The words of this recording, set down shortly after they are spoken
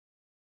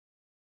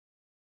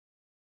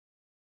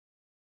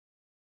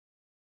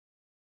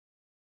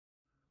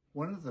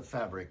One of the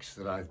fabrics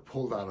that I've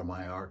pulled out of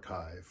my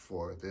archive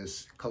for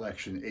this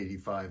collection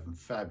 85 and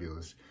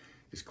Fabulous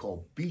is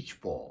called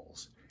beach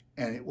balls,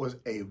 and it was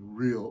a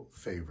real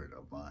favorite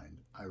of mine.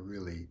 I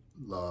really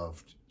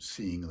loved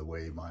seeing the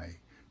way my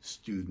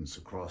students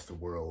across the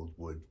world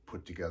would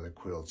put together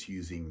quilts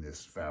using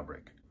this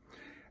fabric.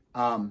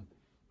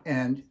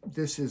 And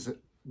this is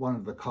one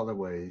of the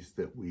colorways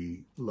that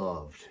we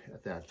loved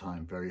at that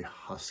time, very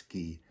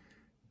husky,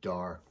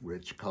 dark,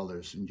 rich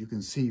colors. And you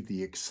can see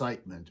the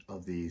excitement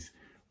of these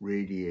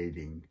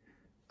radiating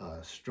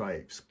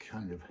stripes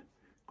kind of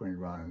going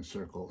around in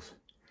circles.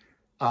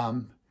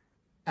 And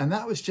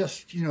that was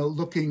just,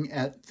 looking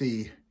at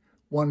the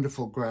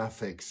wonderful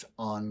graphics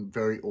on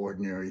very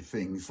ordinary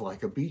things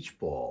like a beach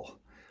ball,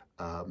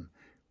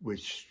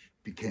 which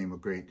became a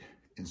great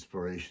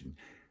inspiration.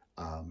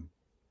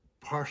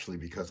 Partially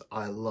because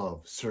I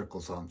love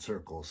circles on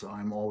circles, so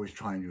I'm always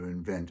trying to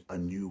invent a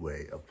new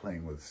way of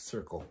playing with a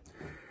circle.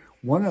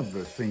 One of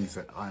the things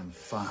that I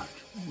found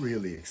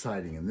really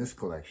exciting in this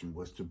collection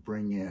was to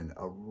bring in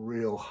a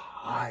real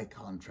high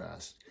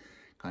contrast,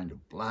 kind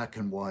of black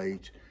and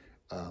white,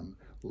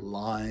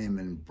 lime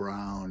and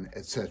brown,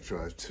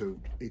 etc.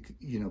 To,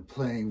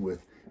 playing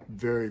with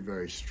very,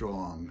 very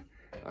strong,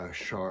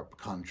 sharp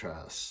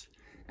contrasts.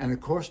 And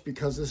of course,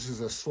 because this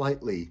is a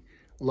slightly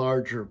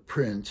larger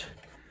print,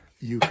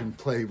 you can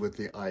play with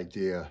the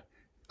idea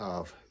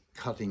of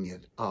cutting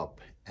it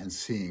up and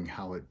seeing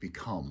how it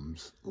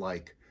becomes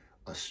like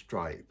a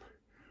stripe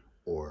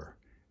or,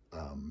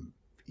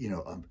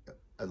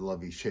 a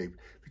lovely shape.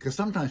 Because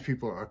sometimes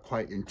people are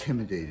quite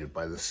intimidated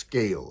by the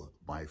scale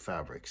of my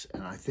fabrics.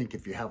 And I think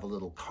if you have a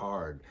little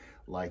card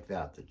like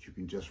that you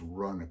can just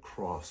run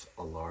across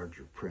a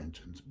larger print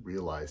and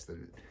realize that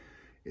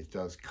it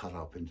does cut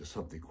up into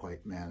something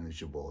quite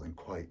manageable and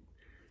quite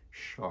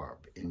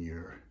sharp in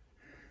your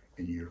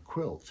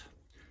quilt.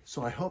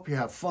 So I hope you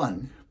have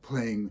fun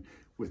playing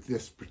with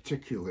this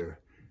particular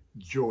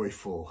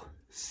joyful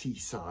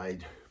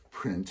seaside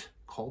print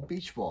called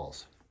beach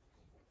balls.